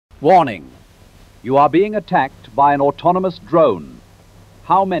Warning. You are being attacked by an autonomous drone.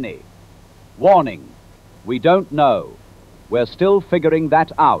 How many? Warning. We don't know. We're still figuring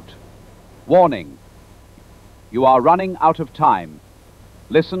that out. Warning. You are running out of time.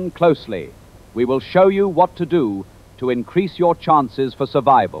 Listen closely. We will show you what to do to increase your chances for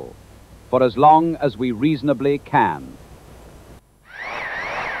survival for as long as we reasonably can.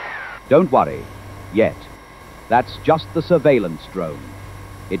 Don't worry, yet. That's just the surveillance drone.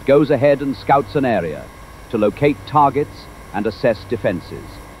 It goes ahead and scouts an area to locate targets and assess defenses.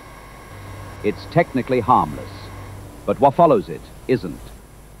 It's technically harmless, but what follows it isn't,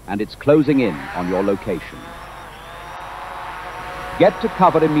 and it's closing in on your location. Get to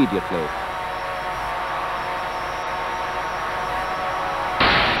cover immediately.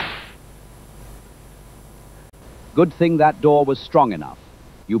 Good thing that door was strong enough.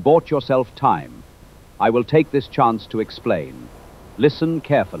 You bought yourself time. I will take this chance to explain. Listen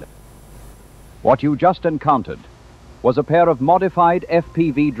carefully. What you just encountered was a pair of modified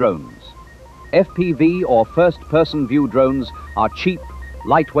FPV drones. FPV, or first-person view drones, are cheap,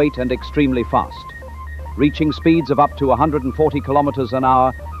 lightweight, and extremely fast. Reaching speeds of up to 140 kilometers an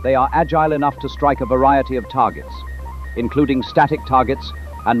hour, they are agile enough to strike a variety of targets, including static targets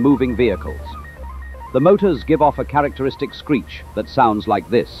and moving vehicles. The motors give off a characteristic screech that sounds like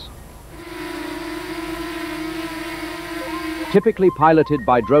this. Typically piloted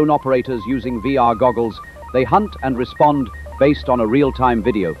by drone operators using VR goggles, they hunt and respond based on a real-time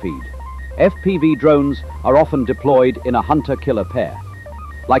video feed. FPV drones are often deployed in a hunter-killer pair.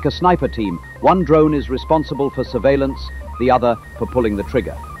 Like a sniper team, one drone is responsible for surveillance, the other for pulling the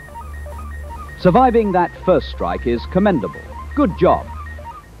trigger. Surviving that first strike is commendable. Good job.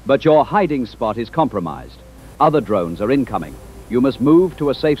 But your hiding spot is compromised. Other drones are incoming. You must move to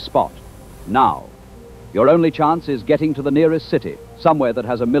a safe spot. Now. Your only chance is getting to the nearest city, somewhere that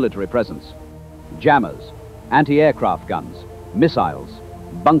has a military presence. Jammers, anti-aircraft guns, missiles,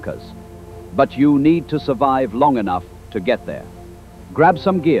 bunkers. But you need to survive long enough to get there. Grab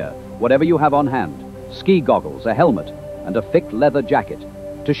some gear, whatever you have on hand. Ski goggles, a helmet, and a thick leather jacket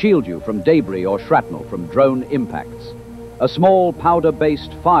to shield you from debris or shrapnel from drone impacts. A small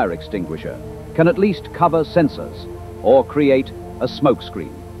powder-based fire extinguisher can at least cover sensors or create a smoke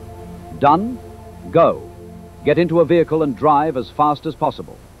screen. Done? Go. Get into a vehicle and drive as fast as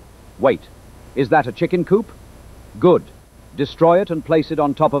possible. Wait, is that a chicken coop? Good. Destroy it and place it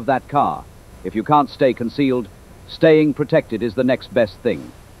on top of that car. If you can't stay concealed, staying protected is the next best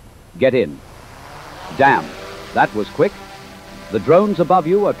thing. Get in. Damn, that was quick. The drones above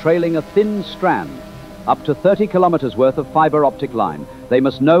you are trailing a thin strand, up to 30 kilometers worth of fiber optic line. They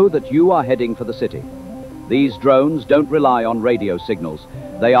must know that you are heading for the city. These drones don't rely on radio signals.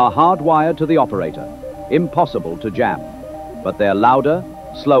 They are hardwired to the operator. Impossible to jam. But they're louder,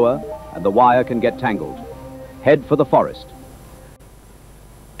 slower, and the wire can get tangled. Head for the forest.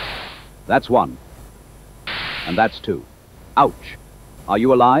 That's one. And that's two. Ouch. Are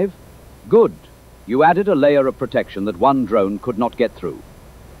you alive? Good. You added a layer of protection that one drone could not get through.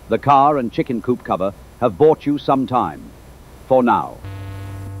 The car and chicken coop cover have bought you some time. For now.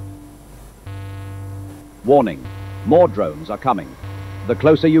 Warning. More drones are coming. The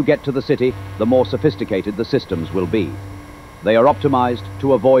closer you get to the city, the more sophisticated the systems will be. They are optimized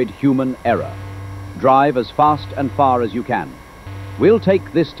to avoid human error. Drive as fast and far as you can. We'll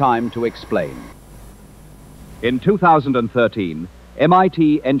take this time to explain. In 2013,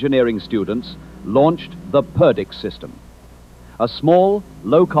 MIT engineering students launched the Perdix system, a small,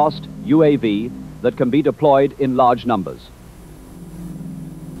 low-cost UAV that can be deployed in large numbers.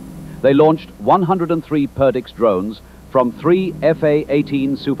 They launched 103 Perdix drones from 3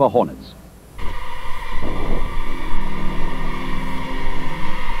 FA-18 Super Hornets.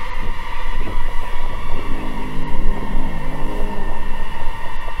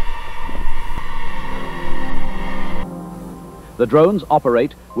 The drones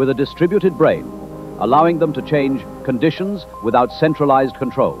operate with a distributed brain, allowing them to change conditions without centralized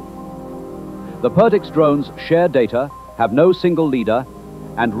control. The Perdix drones share data, have no single leader,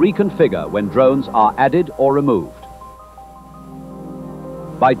 and reconfigure when drones are added or removed.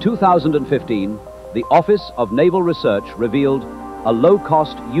 By 2015, the Office of Naval Research revealed a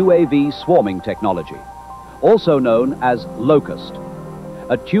low-cost UAV swarming technology, also known as Locust,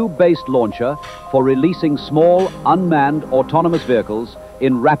 a tube-based launcher for releasing small, unmanned, autonomous vehicles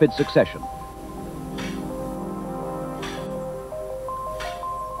in rapid succession.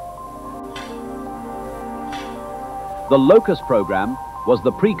 The Locust program was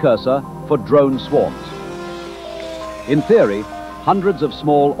the precursor for drone swarms. In theory, hundreds of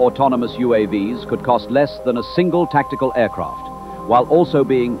small autonomous UAVs could cost less than a single tactical aircraft, while also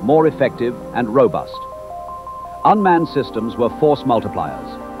being more effective and robust. Unmanned systems were force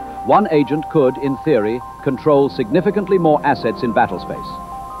multipliers. One agent could, in theory, control significantly more assets in battle space.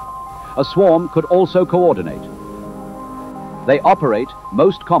 A swarm could also coordinate. They operate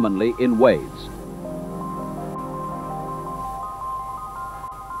most commonly in waves.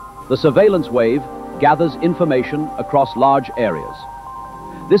 The surveillance wave gathers information across large areas.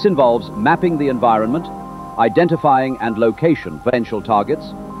 This involves mapping the environment, identifying and location of potential targets,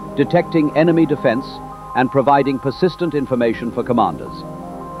 detecting enemy defense, and providing persistent information for commanders.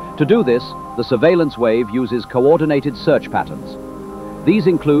 To do this, the surveillance wave uses coordinated search patterns. These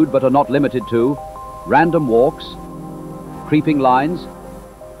include, but are not limited to, random walks, creeping lines,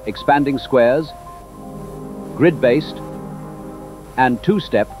 expanding squares, grid-based, and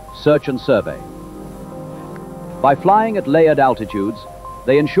two-step search and survey. By flying at layered altitudes,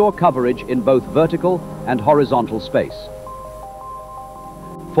 they ensure coverage in both vertical and horizontal space.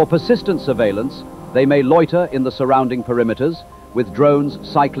 For persistent surveillance, they may loiter in the surrounding perimeters, with drones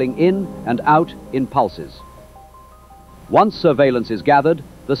cycling in and out in pulses. Once surveillance is gathered,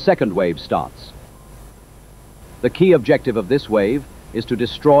 the second wave starts. The key objective of this wave is to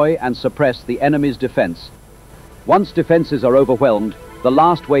destroy and suppress the enemy's defense. Once defenses are overwhelmed, the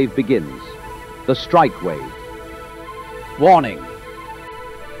last wave begins, the strike wave. Warning!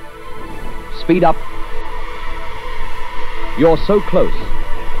 Speed up. You're so close.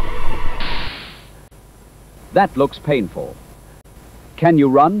 That looks painful. Can you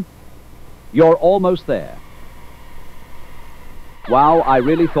run? You're almost there. Wow, I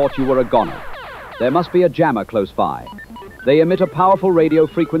really thought you were a goner. There must be a jammer close by. They emit a powerful radio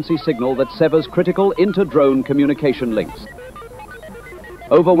frequency signal that severs critical inter-drone communication links,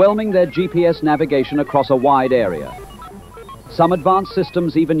 overwhelming their GPS navigation across a wide area. Some advanced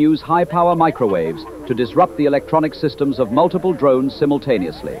systems even use high-power microwaves to disrupt the electronic systems of multiple drones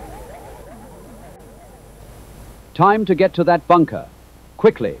simultaneously. Time to get to that bunker.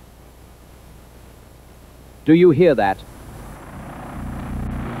 Quickly. Do you hear that?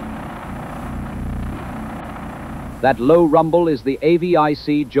 That low rumble is the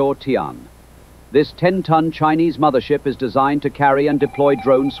AVIC Zhuo Tian. This 10-ton Chinese mothership is designed to carry and deploy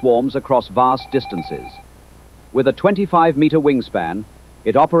drone swarms across vast distances. With a 25-meter wingspan,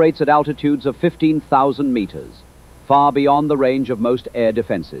 it operates at altitudes of 15,000 meters, far beyond the range of most air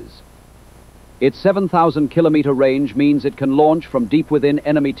defenses. Its 7,000-kilometer range means it can launch from deep within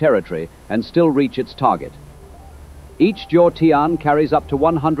enemy territory and still reach its target. Each Zhuo Tian carries up to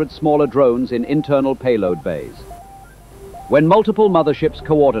 100 smaller drones in internal payload bays. When multiple motherships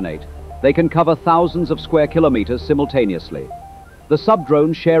coordinate, they can cover thousands of square kilometers simultaneously. The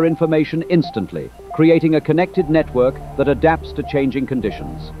sub-drones share information instantly, creating a connected network that adapts to changing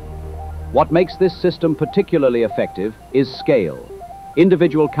conditions. What makes this system particularly effective is scale.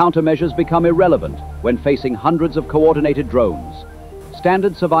 Individual countermeasures become irrelevant when facing hundreds of coordinated drones.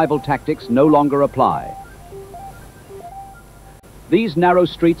 Standard survival tactics no longer apply. These narrow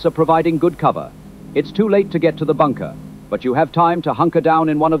streets are providing good cover. It's too late to get to the bunker, but you have time to hunker down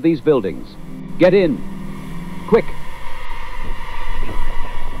in one of these buildings. Get in. Quick.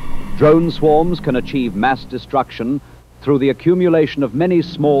 Drone swarms can achieve mass destruction through the accumulation of many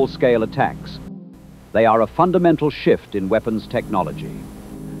small-scale attacks. They are a fundamental shift in weapons technology.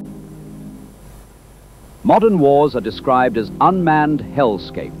 Modern wars are described as unmanned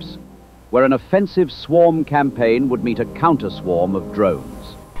hellscapes, where an offensive swarm campaign would meet a counter-swarm of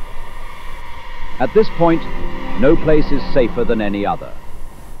drones. At this point, no place is safer than any other.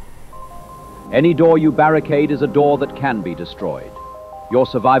 Any door you barricade is a door that can be destroyed. Your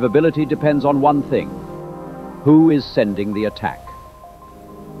survivability depends on one thing: who is sending the attack?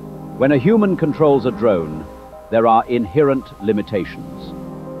 When a human controls a drone, there are inherent limitations.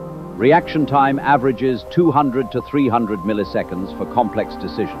 Reaction time averages 200 to 300 milliseconds for complex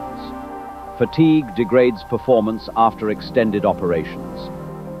decisions. Fatigue degrades performance after extended operations.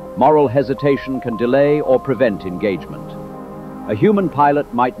 Moral hesitation can delay or prevent engagement. A human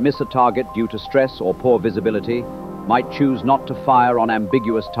pilot might miss a target due to stress or poor visibility, might choose not to fire on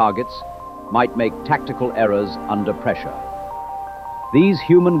ambiguous targets, might make tactical errors under pressure. These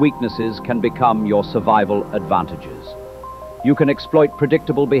human weaknesses can become your survival advantages. You can exploit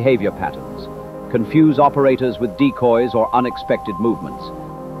predictable behavior patterns, confuse operators with decoys or unexpected movements,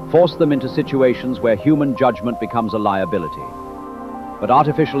 force them into situations where human judgment becomes a liability. But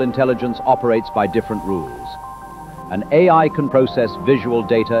artificial intelligence operates by different rules. An AI can process visual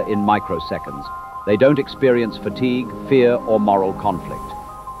data in microseconds. They don't experience fatigue, fear, or moral conflict,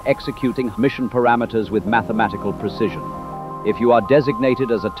 executing mission parameters with mathematical precision. If you are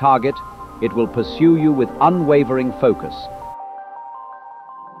designated as a target, it will pursue you with unwavering focus,